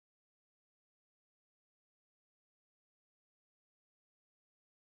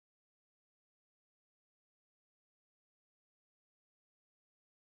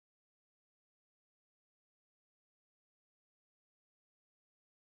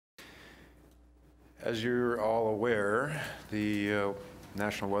As you're all aware, the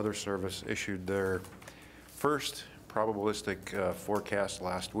National Weather Service issued their first probabilistic forecast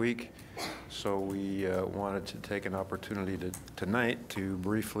last week. So we wanted to take an opportunity tonight to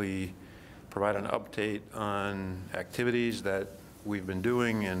briefly provide an update on activities that we've been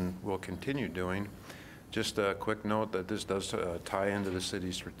doing and will continue doing. Just a quick note that this does tie into the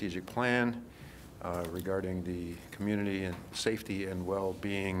city's strategic plan regarding the community and safety and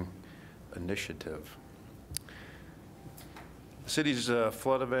well-being initiative. The city's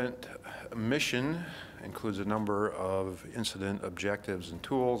flood event mission includes a number of incident objectives and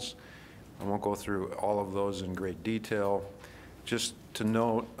tools. I won't go through all of those in great detail. Just to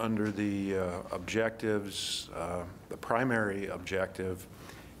note, under the objectives, the primary objective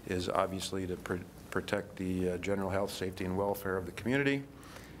is obviously to protect the general health, safety, and welfare of the community,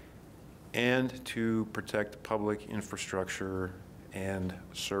 and to protect public infrastructure and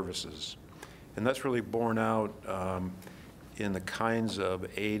services. And that's really borne out in the kinds of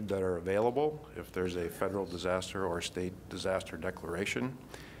aid that are available if there's a federal disaster or state disaster declaration.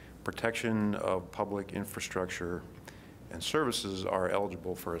 Protection of public infrastructure and services are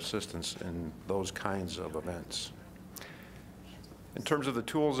eligible for assistance in those kinds of events. In terms of the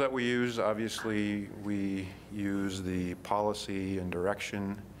tools that we use, obviously we use the policy and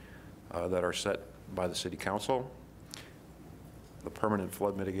direction that are set by the City Council, the permanent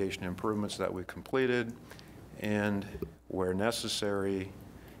flood mitigation improvements that we've completed, and where necessary,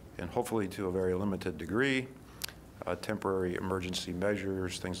 and hopefully to a very limited degree, temporary emergency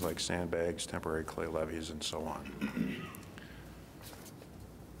measures, things like sandbags, temporary clay levees, and so on.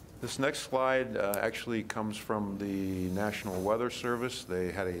 This next slide actually comes from the National Weather Service.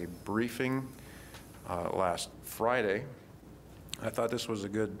 They had a briefing last Friday. I thought this was a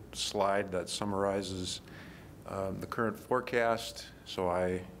good slide that summarizes the current forecast, so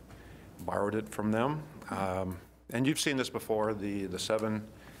I borrowed it from them. And you've seen this before, the 7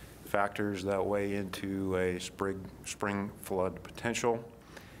 factors that weigh into a spring flood potential.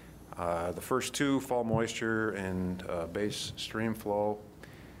 The first 2, fall moisture and base stream flow.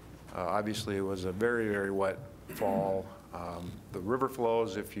 Obviously, it was a very, very wet fall. The river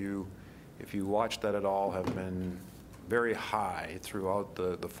flows, if you watch that at all, have been very high throughout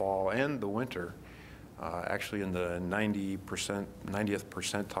the fall and the winter, actually in the 90th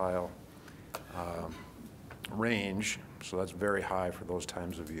percentile range, so that's very high for those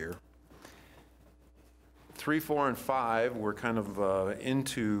times of year. 3, 4, and 5, we're kind of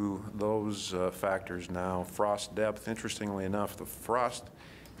into those factors now. Frost depth, interestingly enough, the frost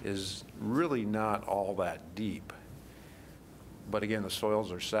is really not all that deep. But again, the soils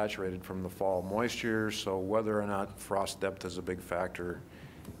are saturated from the fall moisture, so whether or not frost depth is a big factor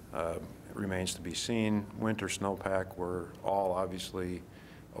remains to be seen. Winter snowpack, we're all obviously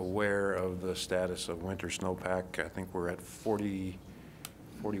aware of the status of winter snowpack. I think we're at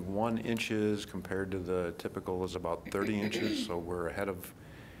 41 inches compared to the typical is about 30 inches, so we're ahead of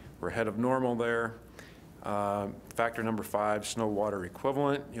normal there. Factor number 5, snow water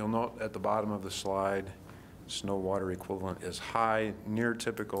equivalent. You'll note at the bottom of the slide, snow water equivalent is high, near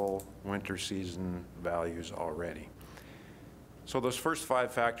typical winter season values already. So those first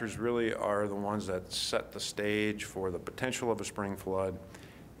 5 factors really are the ones that set the stage for the potential of a spring flood.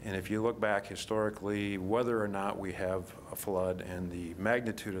 And if you look back historically, whether or not we have a flood and the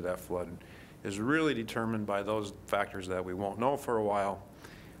magnitude of that flood is really determined by those factors that we won't know for a while,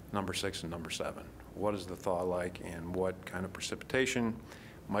 number 6 and number 7. What is the thaw like and what kind of precipitation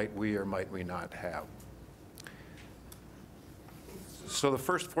might we or might we not have? So the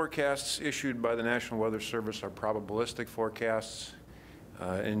first forecasts issued by the National Weather Service are probabilistic forecasts.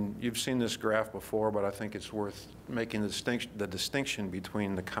 And you've seen this graph before, but I think it's worth making the distinction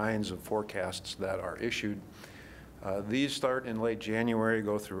between the kinds of forecasts that are issued. These start in late January,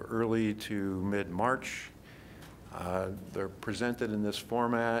 go through early to mid-March. They're presented in this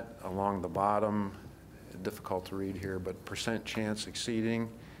format along the bottom, difficult to read here, but percent chance exceeding,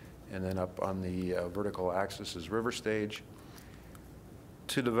 and then up on the vertical axis is river stage.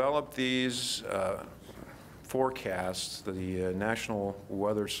 To develop these forecasts, the National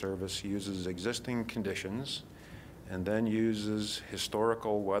Weather Service uses existing conditions and then uses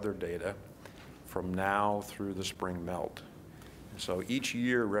historical weather data from now through the spring melt. So each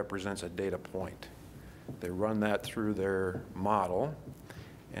year represents a data point. They run that through their model,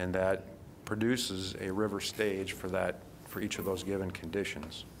 and that produces a river stage for each of those given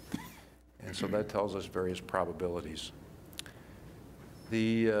conditions. And so that tells us various probabilities.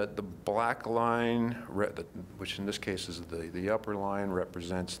 The black line, which in this case is the upper line,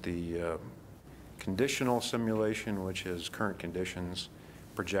 represents the conditional simulation, which is current conditions,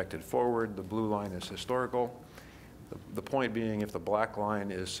 projected forward. The blue line is historical. The point being, if the black line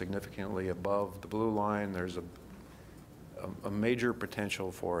is significantly above the blue line, there's a major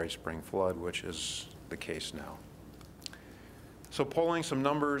potential for a spring flood, which is the case now. So pulling some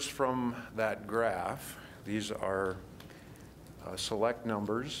numbers from that graph, these are select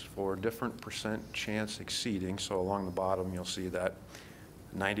numbers for different percent chance exceeding. So along the bottom, you'll see that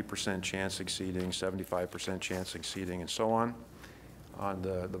 90% chance exceeding, 75% chance exceeding, and so on. On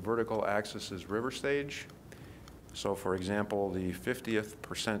the vertical axis is river stage. So for example, the 50th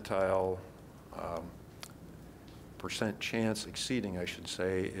percentile percent chance exceeding, I should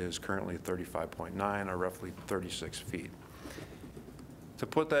say, is currently 35.9, or roughly 36 feet. To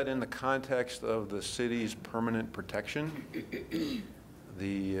put that in the context of the city's permanent protection,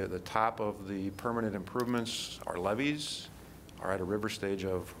 the top of the permanent improvements, our levees, are at a river stage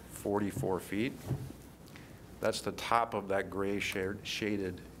of 44 feet. That's the top of that gray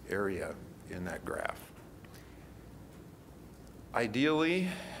shaded area in that graph. Ideally,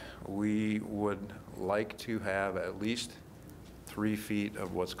 we would like to have at least 3 feet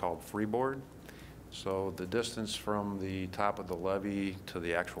of what's called freeboard. So the distance from the top of the levee to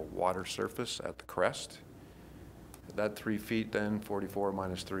the actual water surface at the crest. That 3 feet then, 44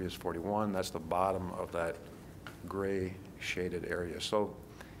 minus 3 is 41. That's the bottom of that gray shaded area. So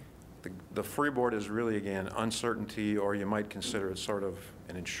the freeboard is really, again, uncertainty, or you might consider it sort of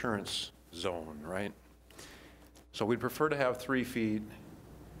an insurance zone, right? So we'd prefer to have 3 feet.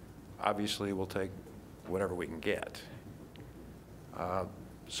 Obviously, we'll take whatever we can get.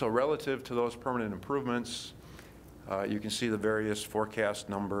 So relative to those permanent improvements, you can see the various forecast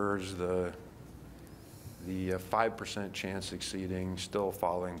numbers, the 5% chance exceeding, still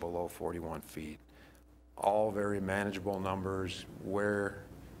falling below 41 feet. All very manageable numbers where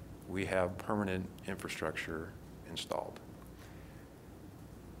we have permanent infrastructure installed.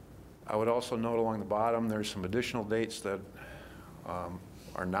 I would also note along the bottom, there's some additional dates that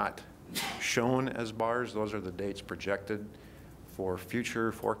are not shown as bars. Those are the dates projected for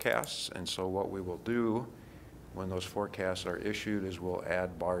future forecasts. And so what we will do when those forecasts are issued is we'll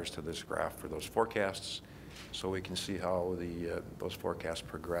add bars to this graph for those forecasts so we can see how those forecasts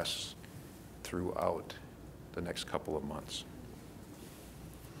progress throughout the next couple of months.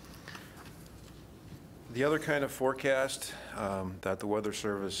 The other kind of forecast that the Weather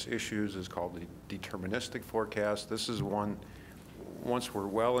Service issues is called the deterministic forecast. This is one, once we're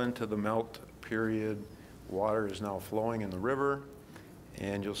well into the melt period, water is now flowing in the river,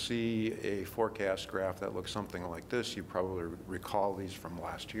 and you'll see a forecast graph that looks something like this. You probably recall these from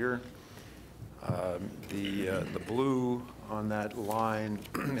last year. The blue on that line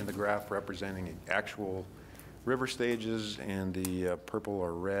in the graph representing actual river stages, and the purple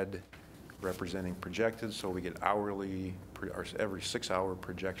or red representing projected. So we get hourly, or every 6-hour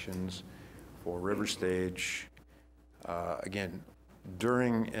projections for river stage, again,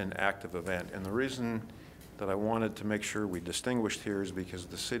 during an active event. And the reason that I wanted to make sure we distinguished here is because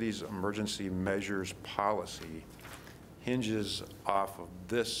the city's emergency measures policy hinges off of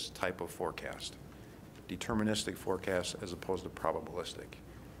this type of forecast, deterministic forecast as opposed to probabilistic.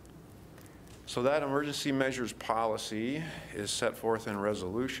 So that emergency measures policy is set forth in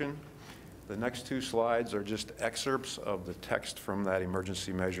resolution. The next 2 slides are just excerpts of the text from that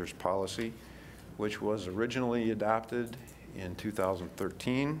emergency measures policy, which was originally adopted in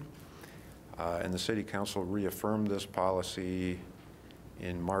 2013. And the City Council reaffirmed this policy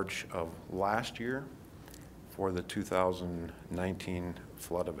in March of last year for the 2019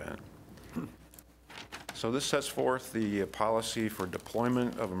 flood event. So this sets forth the policy for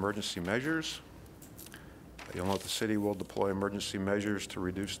deployment of emergency measures. You'll note the city will deploy emergency measures to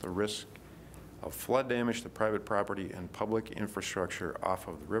reduce the risk of flood damage to private property and public infrastructure off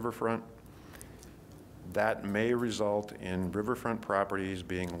of the riverfront. That may result in riverfront properties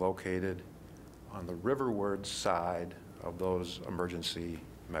being located on the riverward side of those emergency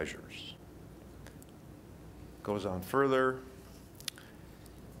measures. Goes on further.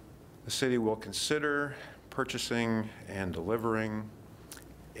 The city will consider purchasing and delivering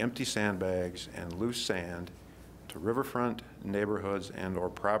empty sandbags and loose sand to riverfront neighborhoods and/or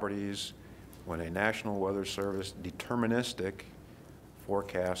properties when a National Weather Service deterministic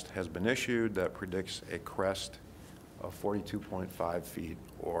forecast has been issued that predicts a crest of 42.5 feet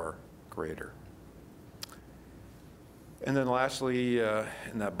or greater. And then lastly,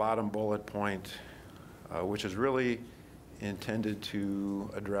 in that bottom bullet point, which is really intended to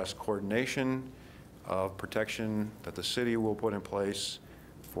address coordination of protection that the city will put in place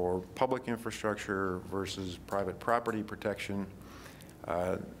for public infrastructure versus private property protection,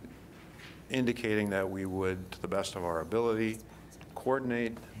 indicating that we would, to the best of our ability,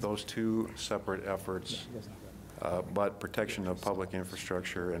 coordinate those two separate efforts, but protection of public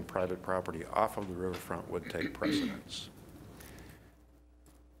infrastructure and private property off of the riverfront would take precedence.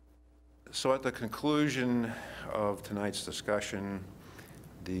 So at the conclusion of tonight's discussion,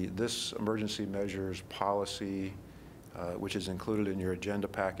 this emergency measures policy, which is included in your agenda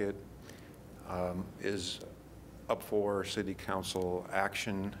packet, is up for City Council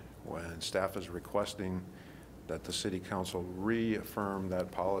action when staff is requesting that the City Council reaffirm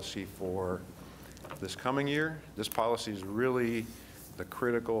that policy for this coming year. This policy is really the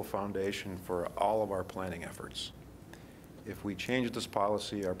critical foundation for all of our planning efforts. If we change this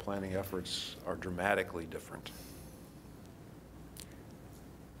policy, our planning efforts are dramatically different.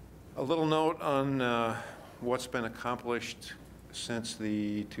 A little note on what's been accomplished since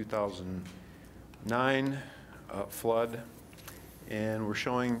the 2009 flood, and we're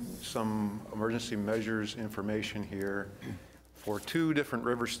showing some emergency measures information here for two different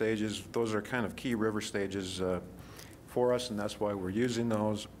river stages. Those are kind of key river stages for us, and that's why we're using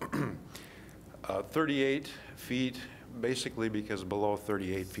those. 38 feet, basically because below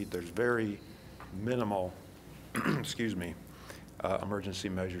 38 feet there's very minimal excuse me, emergency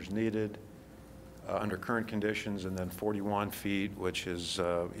measures needed under current conditions, and then 41 feet, which is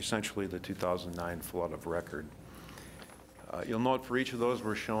essentially the 2009 flood of record. You'll note for each of those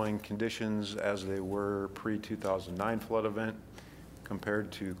we're showing conditions as they were pre-2009 flood event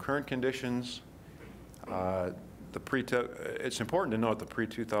compared to current conditions. It's important to note the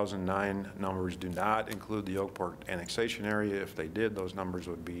pre-2009 numbers do not include the Oakport annexation area. If they did, those numbers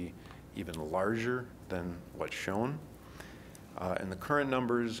would be even larger than what's shown. And the current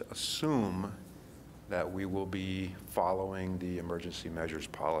numbers assume that we will be following the emergency measures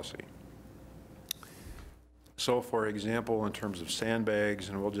policy. So for example, in terms of sandbags,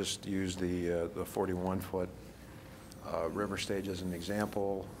 and we'll just use the 41-foot river stage as an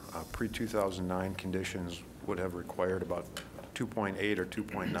example, pre-2009 conditions would have required about 2.8 or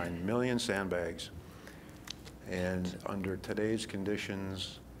 2.9 million sandbags, and under today's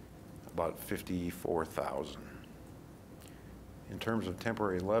conditions, about 54,000. In terms of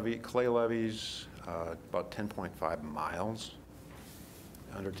temporary clay levees, about 10.5 miles.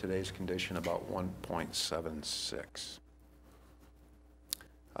 Under today's condition, about 1.76.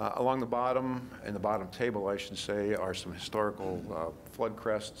 Along the bottom, in the bottom table, I should say, are some historical flood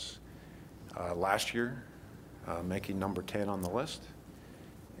crests last year, making number 10 on the list.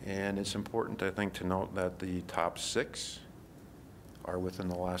 And it's important, I think, to note that the top 6 are within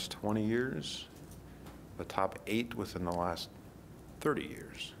the last 20 years, the top 8 within the last 30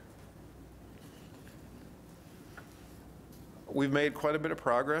 years. We've made quite a bit of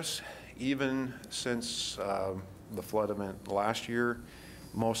progress, even since the flood event last year.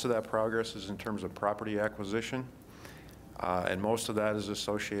 Most of that progress is in terms of property acquisition, and most of that is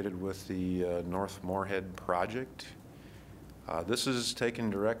associated with the North Moorhead project. This is taken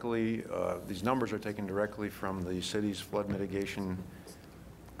directly, these numbers are taken directly from the city's flood mitigation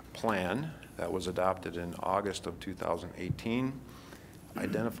plan that was adopted in August of 2018.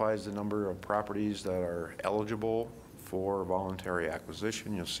 Identifies the number of properties that are eligible for voluntary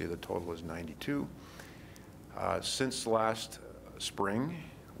acquisition. You'll see the total is 92. Since last spring,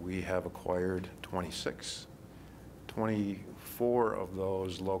 we have acquired 26. 24 of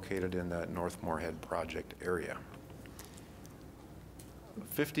those located in that North Moorhead project area.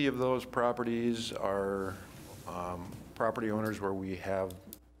 50 of those properties are property owners where we have,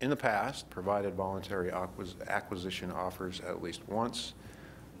 in the past, provided voluntary acquisition offers at least once,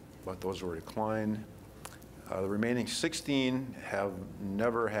 but those were declined. The remaining 16 have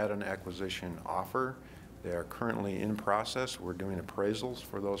never had an acquisition offer. They are currently in process. We're doing appraisals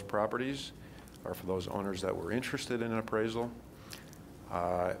for those properties, or for those owners that were interested in an appraisal,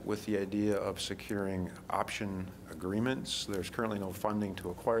 with the idea of securing option agreements. There's currently no funding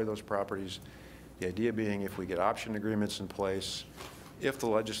to acquire those properties. The idea being, if we get option agreements in place, if the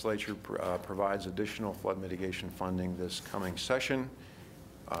legislature provides additional flood mitigation funding this coming session,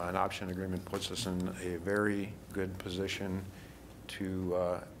 an option agreement puts us in a very good position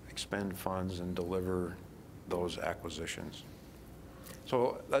to expend funds and deliver those acquisitions.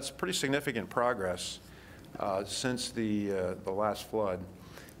 So that's pretty significant progress since the last flood.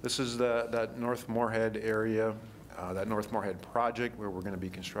 This is that North Moorhead area, that North Moorhead project where we're going to be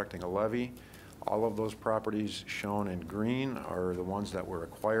constructing a levee. All of those properties shown in green are the ones that were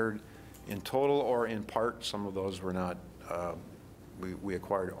acquired in total or in part. Some of those were not, we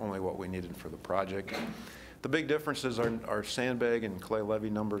acquired only what we needed for the project. The big differences are our sandbag and clay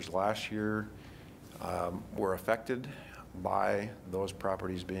levee numbers last year were affected by those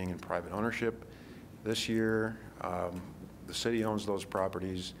properties being in private ownership. This year, The city owns those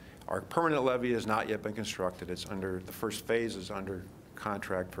properties. Our permanent levee has not yet been constructed. It's under, the first phase is under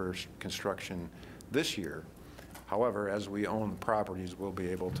contract for construction this year. However, as we own the properties, we'll be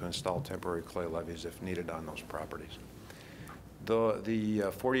able to install temporary clay levees if needed on those properties. The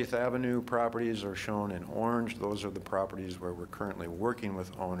 40th Avenue properties are shown in orange. Those are the properties where we're currently working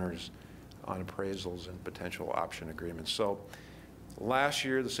with owners on appraisals and potential option agreements. So last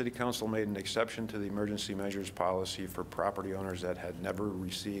year, the City Council made an exception to the emergency measures policy for property owners that had never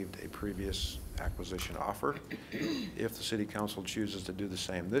received a previous acquisition offer. If the City Council chooses to do the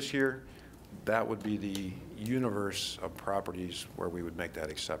same this year, that would be the universe of properties where we would make that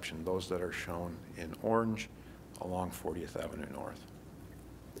exception, those that are shown in orange along 40th Avenue North.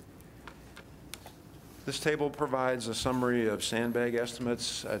 This table provides a summary of sandbag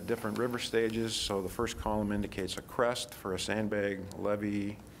estimates at different river stages. So the first column indicates a crest for a sandbag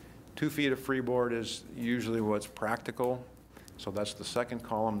levee. 2 feet of freeboard is usually what's practical. So that's the second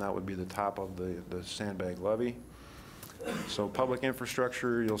column. That would be the top of the sandbag levee. So public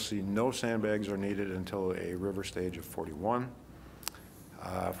infrastructure, you'll see no sandbags are needed until a river stage of 41.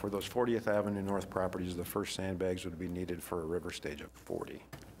 For those 40th Avenue North properties, the first sandbags would be needed for a river stage of 40.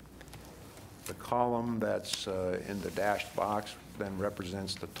 The column that's in the dashed box then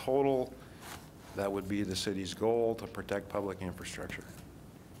represents the total. That would be the city's goal to protect public infrastructure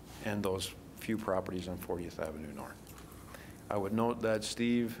and those few properties on 40th Avenue North. I would note that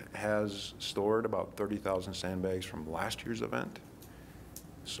Steve has stored about 30,000 sandbags from last year's event.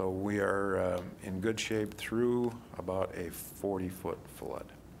 So we are in good shape through about a 40-foot flood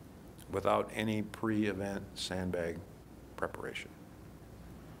without any pre-event sandbag preparation.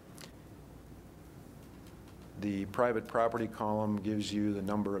 The private property column gives you the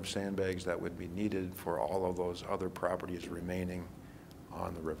number of sandbags that would be needed for all of those other properties remaining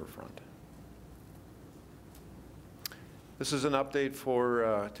on the riverfront. This is an update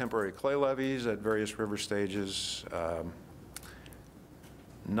for temporary clay levees at various river stages.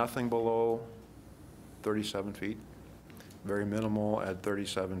 Nothing below 37 feet, very minimal at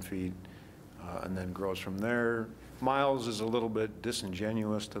 37 feet, and then grows from there. Miles is a little bit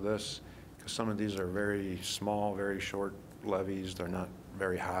disingenuous to this because some of these are very small, very short levees. They're not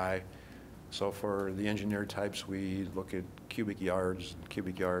very high. So for the engineered types, we look at cubic yards and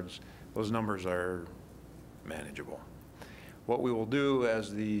cubic yards. Those numbers are manageable. What we will do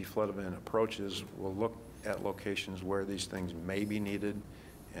as the flood event approaches, we'll look at locations where these things may be needed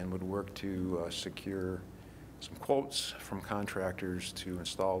and would work to secure some quotes from contractors to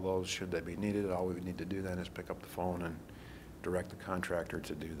install those should they be needed. All we would need to do then is pick up the phone and direct the contractor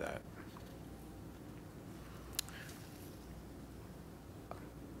to do that.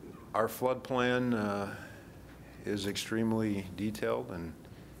 Our flood plan is extremely detailed and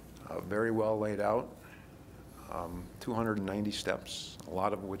very well laid out. 290 steps, a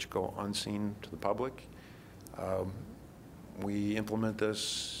lot of which go unseen to the public. We implement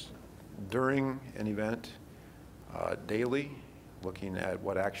this during an event daily, looking at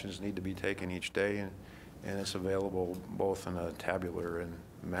what actions need to be taken each day, and it's available both in a tabular and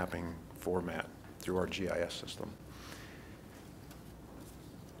mapping format through our GIS system.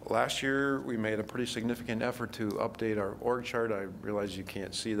 Last year, we made a pretty significant effort to update our org chart. I realize you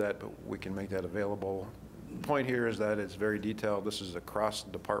can't see that, but we can make that available. The point here is that it's very detailed. This is a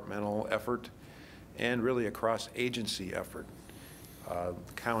cross-departmental effort and really a cross-agency effort. The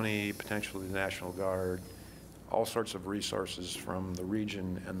county, potentially the National Guard, all sorts of resources from the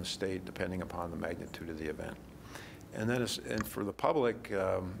region and the state, depending upon the magnitude of the event. And then, and for the public,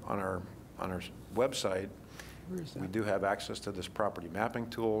 on our website, we do have access to this property mapping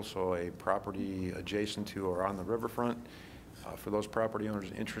tool. So a property adjacent to or on the riverfront, for those property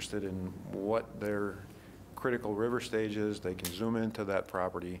owners interested in what their critical river stage is, they can zoom into that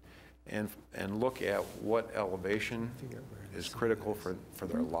property and look at what elevation is critical for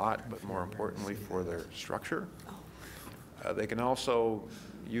their lot, but more importantly for their structure. They can also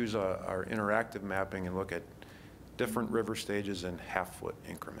use our interactive mapping and look at different river stages in half-foot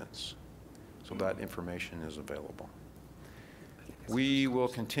increments. So that information is available. We will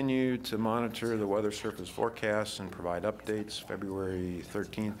continue to monitor the weather surface forecasts and provide updates. February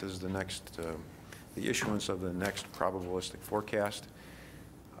 13th is the next, the issuance of the next probabilistic forecast.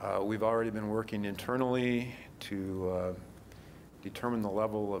 We've already been working internally to determine the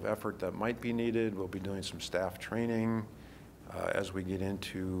level of effort that might be needed. We'll be doing some staff training as we get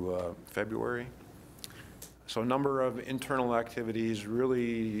into February. So a number of internal activities,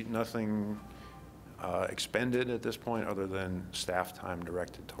 really nothing expended at this point other than staff time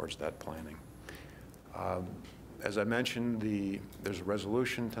directed towards that planning. As I mentioned, there's a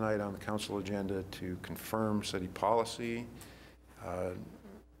resolution tonight on the council agenda to confirm city policy.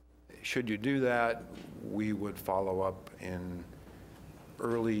 Should you do that, we would follow up in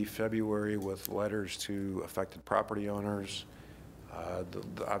early February with letters to affected property owners.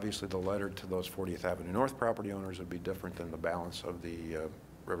 Obviously, the letter to those 40th Avenue North property owners would be different than the balance of the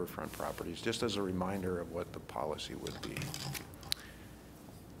riverfront properties, just as a reminder of what the policy would be.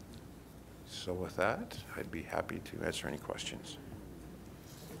 So with that, I'd be happy to answer any questions.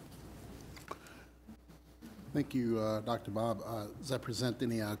 Thank you, Dr. Bob. Does that present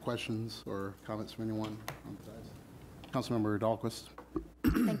any questions or comments from anyone? Councilmember Dahlquist.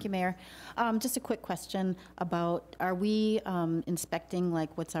 Thank you, Mayor. Just a quick question about, are we inspecting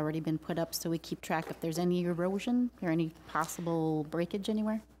like what's already been put up so we keep track if there's any erosion or any possible breakage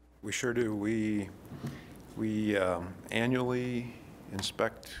anywhere? We sure do. We annually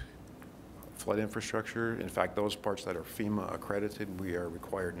inspect flood infrastructure. In fact, those parts that are FEMA accredited, we are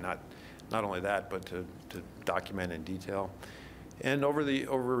required not only that, but to document in detail. And over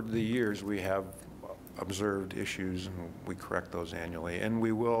the years, we have observed issues, and we correct those annually. And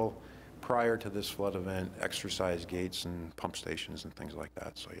we will, prior to this flood event, exercise gates and pump stations and things like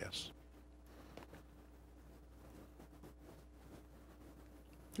that, so yes.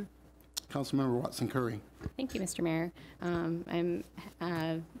 Councilmember Watson-Curry. Thank you, Mr. Mayor.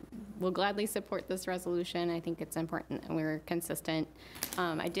 Will gladly support this resolution. I think it's important and we're consistent.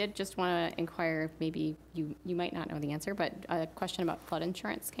 I did just want to inquire, maybe you might not know the answer, but a question about flood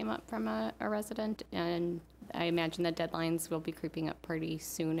insurance came up from a resident, and I imagine the deadlines will be creeping up pretty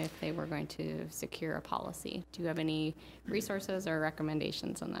soon if they were going to secure a policy. Do you have any resources or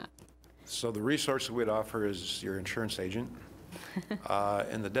recommendations on that? So the resource that we'd offer is your insurance agent.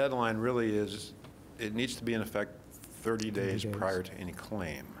 And the deadline really is, it needs to be in effect 30 days prior to any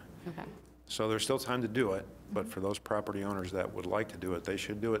claim. Okay. So there's still time to do it, but for those property owners that would like to do it, they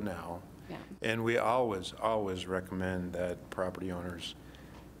should do it now. Yeah. And we always recommend that property owners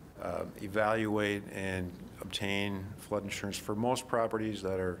evaluate and obtain flood insurance for most properties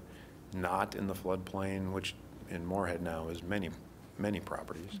that are not in the floodplain, which in Moorhead now is many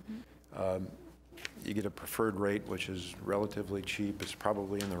properties. Mm-hmm. You get a preferred rate, which is relatively cheap. It's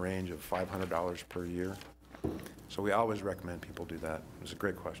probably in the range of $500 per year. So we always recommend people do that. It's a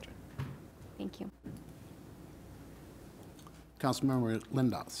great question. Thank you. Councilmember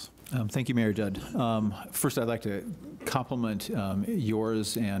Lindos. Thank you, Mayor Judd. First, I'd like to compliment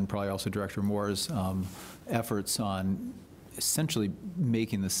yours and probably also Director Moore's efforts on essentially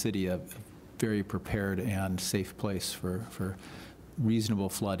making the city a very prepared and safe place for reasonable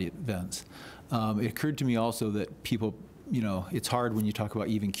flood events. It occurred to me also that people, it's hard when you talk about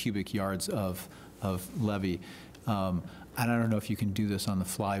even cubic yards of levee. And I don't know if you can do this on the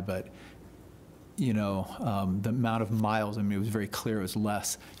fly, but the amount of miles, I mean, it was very clear it was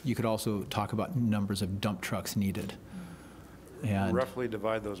less. You could also talk about numbers of dump trucks needed. And roughly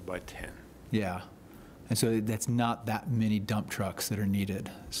divide those by 10. Yeah. And so that's not that many dump trucks that are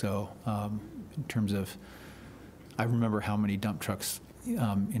needed. So in terms of, I remember how many dump trucks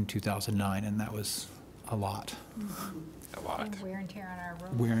in 2009, and that was a lot. A lot. And wear and tear on our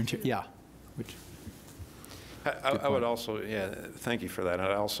roads. Wear and tear, yeah. Which, I would also, thank you for that.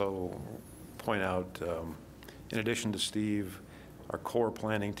 I'd also point out, in addition to Steve, our core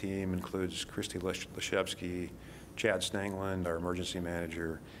planning team includes Christy Leshevsky, Chad Stangeland, our emergency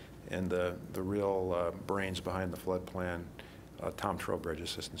manager, and the real brains behind the flood plan, Tom Trowbridge,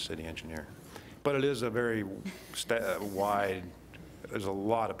 assistant city engineer. But it is a very wide, there's a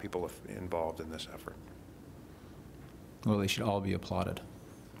lot of people involved in this effort. well, they should all be applauded.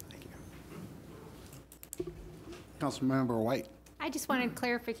 Thank you. Councilmember White. I just wanted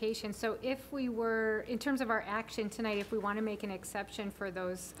clarification. So if we were, in terms of our action tonight, if we want to make an exception for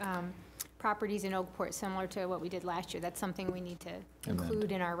those properties in Oakport, similar to what we did last year, that's something we need to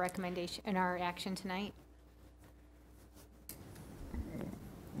include in our recommendation, in our action tonight?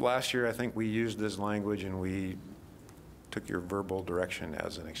 Last year, I think we used this language and we took your verbal direction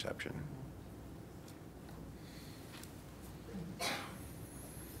as an exception.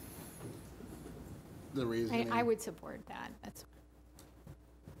 I would support that. That's.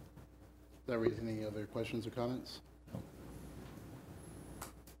 That raise any other questions or comments?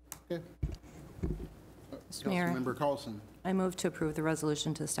 Okay. Mr. Mayor. Councilmember Carlson. I move to approve the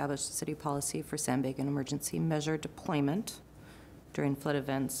resolution to establish the city policy for sandbag and emergency measure deployment during flood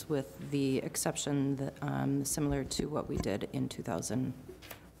events, with the exception that, similar to what we did in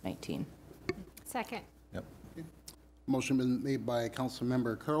 2019. Second. Yep. Motion been made by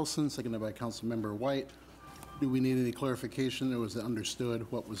Councilmember Carlson, seconded by Councilmember White. Do we need any clarification, or was it understood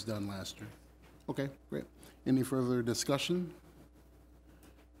what was done last year? Okay, great. Any further discussion?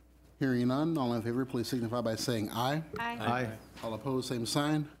 Hearing none, all in favor, please signify by saying aye. Aye. All opposed, same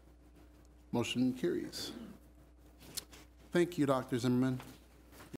sign. Motion carries. Thank you, Dr. Zimmerman.